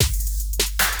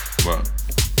What?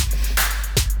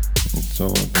 So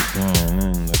it began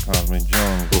in the cosmic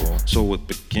jungle. So it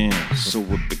began, so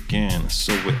it began,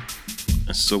 so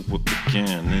it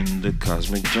began in the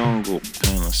cosmic jungle.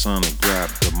 Panasonic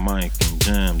grabbed the mic and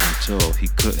jammed until he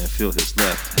couldn't feel his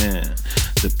left hand.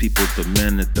 The people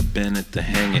demanded the bandit to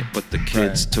hang it, but the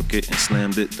kids took it and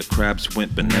slammed it. The crabs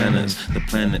went bananas. The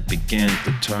planet began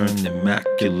to turn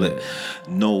immaculate.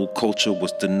 No culture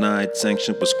was denied,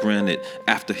 sanction was granted.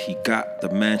 After he got the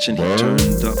mansion, he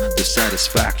turned up the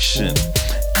satisfaction.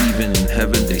 Even in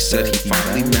heaven, they said he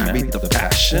finally married the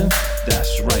passion.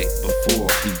 That's right, before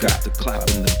he got the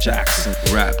clapping of Jackson.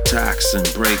 Rap taxing,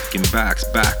 breaking backs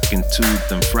back into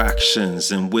them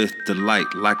fractions. And with the light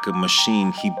like a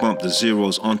machine, he bumped the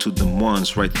zeros onto them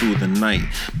ones right through the night.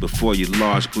 Before your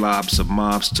large globs of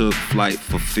mobs took flight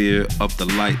for fear of the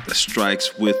light that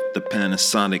strikes with the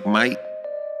Panasonic might.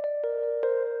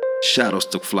 Shadows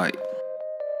took flight.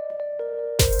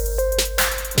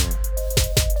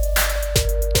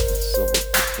 So it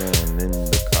began in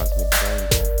the cosmic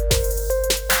jungle.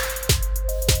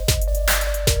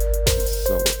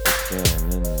 So it began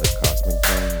in the cosmic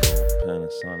jungle.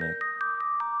 Panasonic.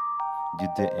 You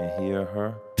didn't hear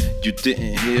her? You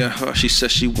didn't hear her, she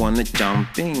said she wanted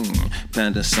jumping.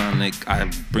 Panasonic,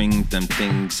 I bring them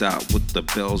things out with the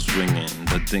bells ringing,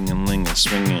 the ding-a-ling and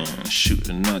swinging,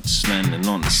 shooting nuts landing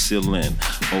on the ceiling.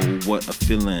 Oh, what a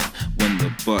feeling when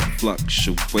the butt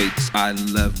fluctuates. I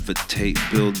levitate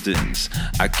buildings.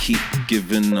 I keep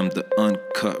giving them the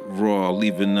uncut raw,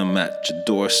 leaving them at your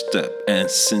doorstep. And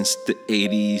since the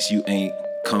 80s, you ain't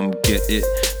come get it.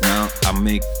 Now I'm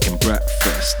making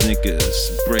breakfast.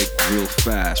 Niggas break real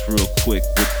fast, real quick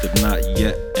with the not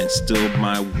yet. And still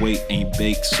my weight ain't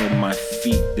baked, so my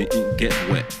feet didn't get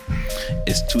wet.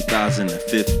 It's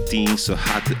 2015, so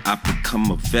how did I become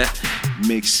a vet?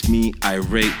 Makes me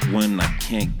irate when I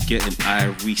can't get an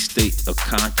irie state of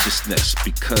consciousness,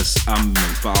 because I'm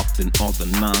involved in all the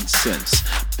nonsense.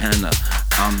 Panna,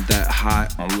 I'm that high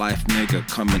on life, nigga,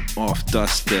 coming off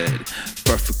dusted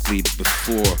perfectly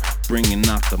before bringing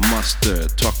out the mustard.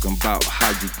 Talking about how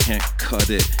you can't cut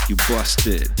it, you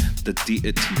busted. The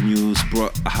deity muse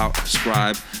brought out a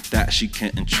scribe that she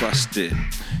can't entrust it.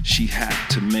 She had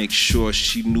to make sure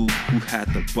she knew who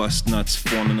had the bust nuts,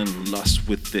 falling in lust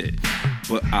with it.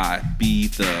 But I be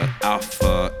the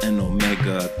alpha and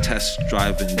omega, test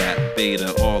driving that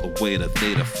beta all the way to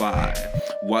theta phi.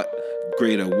 What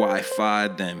greater Wi-Fi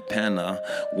than Panna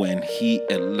when he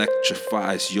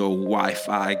electrifies your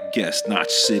Wi-Fi? Guess Notch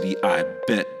City, I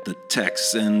bet. The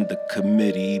techs and the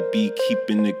committee be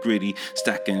keeping it gritty,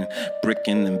 stacking,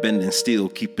 bricking and bending steel,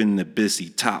 keeping it busy.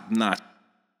 Top notch